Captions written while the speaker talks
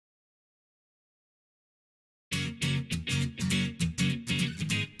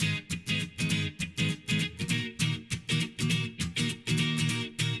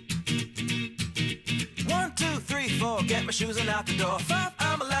4, get my shoes and out the door. 5,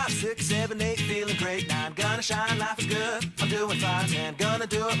 I'm alive. 6, 7, 8, feeling great. 9, gonna shine, life is good. I'm doing fine. 10, gonna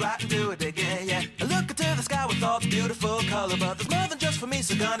do it right and do it again, yeah. I look into the sky with all the beautiful color, but there's more than just for me,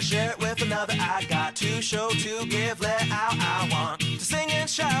 so gonna share it with another. I got to show, to give, let out. I want to sing and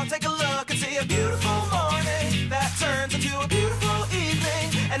shout. Take a look and see a beautiful morning that turns into a beautiful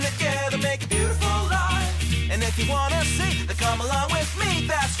evening, and together make a beautiful life. And if you wanna see, then come along with me,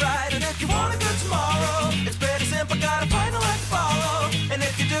 that's right. And if you want a good tomorrow, it's pretty simple, gotta find a light to follow. And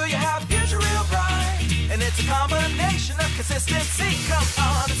if you do, you have a future real bright. And it's a combination of consistency. Come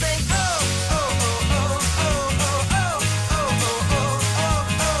on and sing, oh, oh, oh, oh, oh, oh, oh, oh, oh, oh, oh,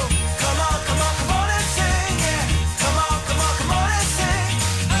 oh. Come on, come on, come on and sing, yeah. Come on, come on, come on and sing.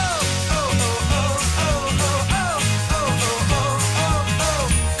 Oh, oh, oh, oh, oh, oh, oh, oh, oh, oh, oh, oh.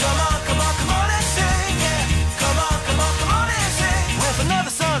 Come on, come on, come on and sing, yeah. Come on, come on, come on and sing. With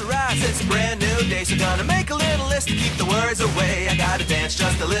another sunrise, it's a brand new day, so gonna make a little list to keep the worries away. I gotta dance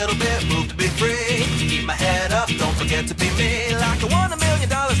just a little bit, move to be free. Keep my head up, don't forget to be me. Like I won $1 million,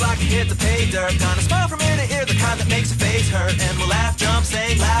 like I hit the pay dirt. Gonna smile from ear to ear, the kind that makes your face hurt. And we'll laugh, jump,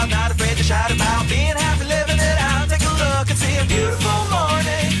 sing loud, not afraid to shout about being happy, living it out. Take a look and see a beautiful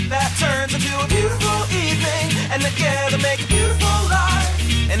morning that turns into a beautiful evening, and together make a beautiful life.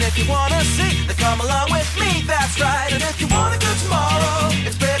 And if you wanna see, then come along with me, that's right. And if you want a good tomorrow,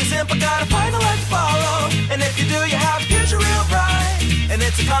 it's pretty simple, gotta find a light to follow. And if you do, you have a future real bright. And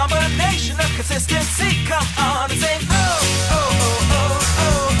it's a combination of consistency. Come on and sing.